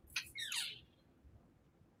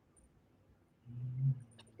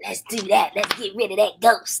 Let's do that. Let's get rid of that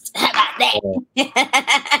ghost. How about that?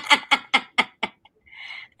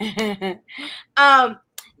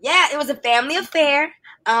 Yeah, it was a family affair.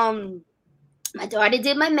 My daughter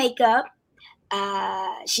did my makeup.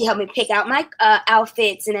 She helped me pick out my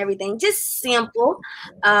outfits and everything. Just simple.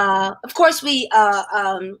 Of course, we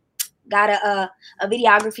got a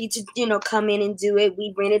videography to come in and do it.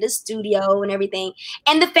 We rented a studio and everything,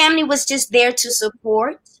 and the family was just there to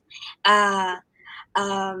support. I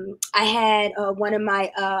had one of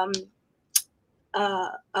my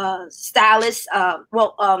stylists,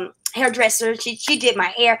 hairdresser. She did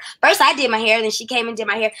my hair. First I did my hair, then she came and did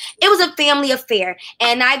my hair. It was a family affair.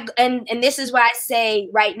 And this is why I say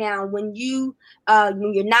right now, when you're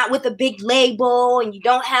not with a big label and you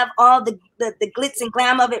don't have all the glitz and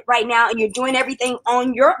glam of it right now, and you're doing everything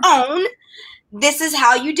on your own, this is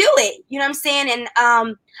how you do it. You know what I'm saying? And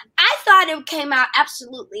I thought it came out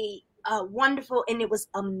absolutely wonderful, and it was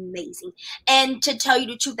amazing. And to tell you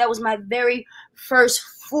the truth, that was my very first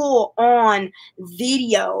full-on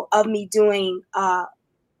video of me doing a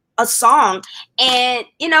song, and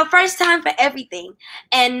first time for everything.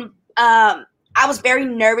 And I was very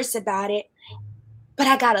nervous about it, but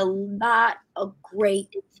I got a lot of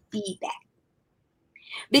great feedback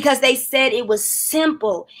because they said it was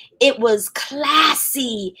simple, it was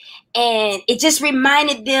classy, and it just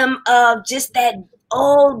reminded them of just that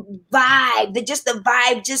old vibe, the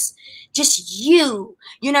vibe, just you know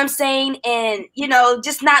what I'm saying? And,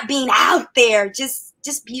 just not being out there, just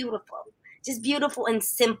beautiful and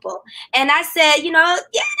simple. And I said, yeah,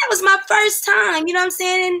 that was my first time, you know what I'm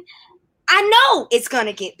saying? And I know it's going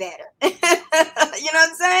to get better. You know what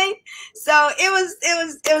I'm saying? So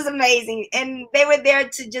it was amazing. And they were there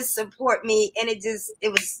to just support me. And it was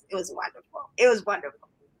wonderful. It was wonderful.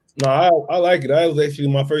 No, I like it. That was actually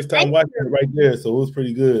my first time watching it right there, so it was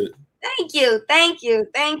pretty good. Thank you.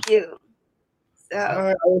 So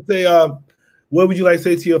I would say, what would you like to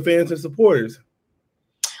say to your fans and supporters?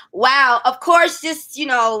 Wow, of course, just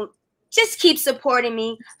keep supporting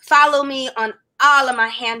me. Follow me on all of my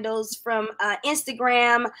handles, from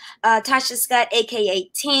Instagram, Tasha Scott, aka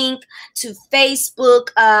Tink, to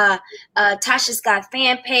Facebook, Tasha Scott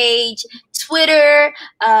fan page, Twitter,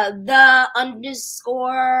 _R.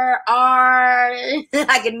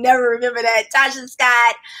 I can never remember that. Tasha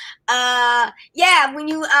Scott. Yeah, when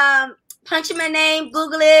you punch in my name,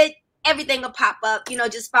 Google it, everything will pop up.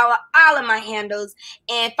 Just follow all of my handles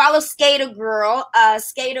and follow Skater Girl.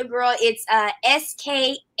 Skater Girl, it's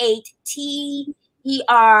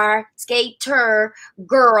SK8TER, Skater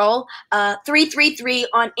Girl, 333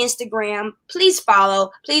 on Instagram. Please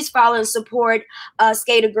follow and support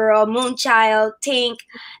Skater Girl, Moonchild, Tink,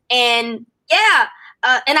 and yeah.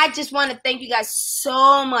 And I just want to thank you guys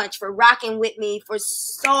so much for rocking with me for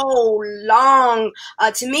so long.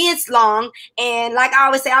 To me, it's long. And like I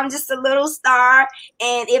always say, I'm just a little star.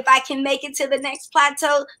 And if I can make it to the next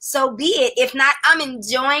plateau, so be it. If not, I'm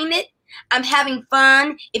enjoying it. I'm having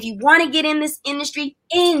fun. If you want to get in this industry,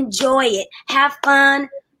 enjoy it. Have fun.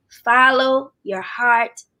 Follow your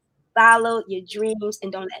heart. Follow your dreams.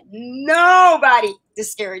 And don't let nobody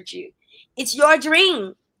discourage you. It's your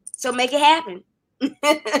dream. So make it happen.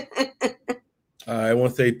 I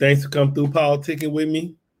want to say thanks for coming through politicking with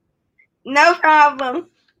me. No problem.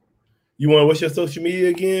 What's your social media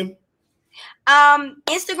again?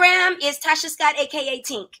 Instagram is Tasha Scott, aka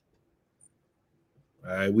Tink.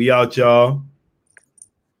 All right, we out, y'all.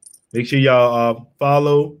 Make sure y'all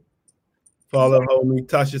follow homie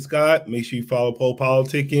Tasha Scott. Make sure you follow Pole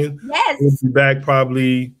Politicking. Yes. We'll be back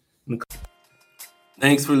probably.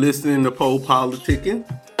 Thanks for listening to Pole Politicking.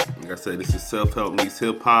 Like I said, this is Self-Help Meets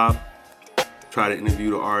Hip-Hop. Try to interview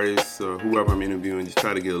the artists or whoever I'm interviewing. Just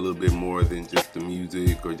try to get a little bit more than just the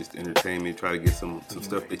music or just entertainment. Try to get some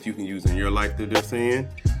stuff that you can use in your life that they're saying.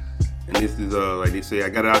 And this is, like they say, I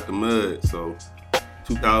got it out the mud. So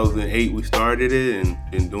 2008 we started it and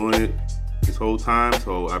been doing it this whole time.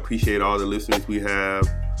 So I appreciate all the listeners we have,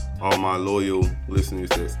 all my loyal listeners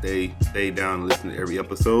that stay down and listen to every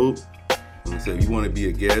episode. So if you want to be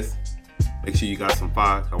a guest, make sure you got some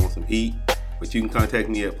fire. I want some heat. But you can contact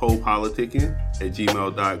me at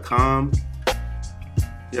polepoliticking@gmail.com.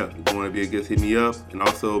 Yeah, if you want to be a guest, hit me up. And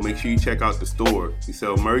also make sure you check out the store. We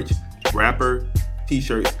sell merch,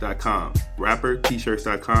 rappertshirts.com.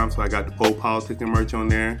 Rappertshirts.com. So I got the Pole Politicking merch on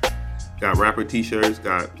there. Got rapper t-shirts,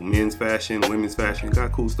 got men's fashion, women's fashion,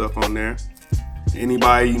 got cool stuff on there.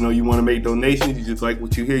 Anybody, you want to make donations, you just like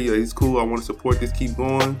what you hear, it's cool, I want to support this, keep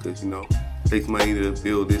going, because, it takes money to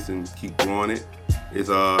build this and keep growing it. It's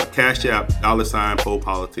Cash App, $ Pole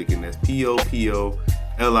Politicking. That's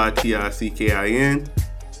POPOLITICKIN.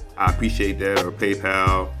 I appreciate that. Or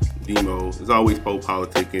PayPal, Venmo. It's always Pole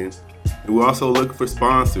Politicking. And we're also looking for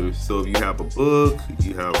sponsors. So if you have a book,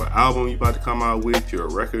 you have an album you're about to come out with, you're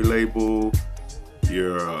a record label,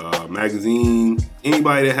 you're a magazine,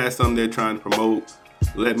 anybody that has something they're trying to promote,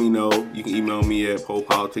 let me know. You can email me at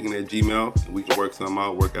polepoliticking@gmail.com and we can work something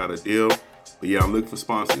out, work out a deal. But yeah, I'm looking for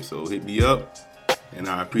sponsors, so hit me up. And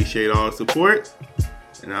I appreciate all the support.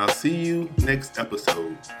 And I'll see you next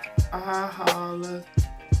episode. Holla.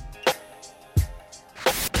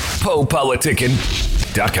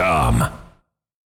 polepoliticking.com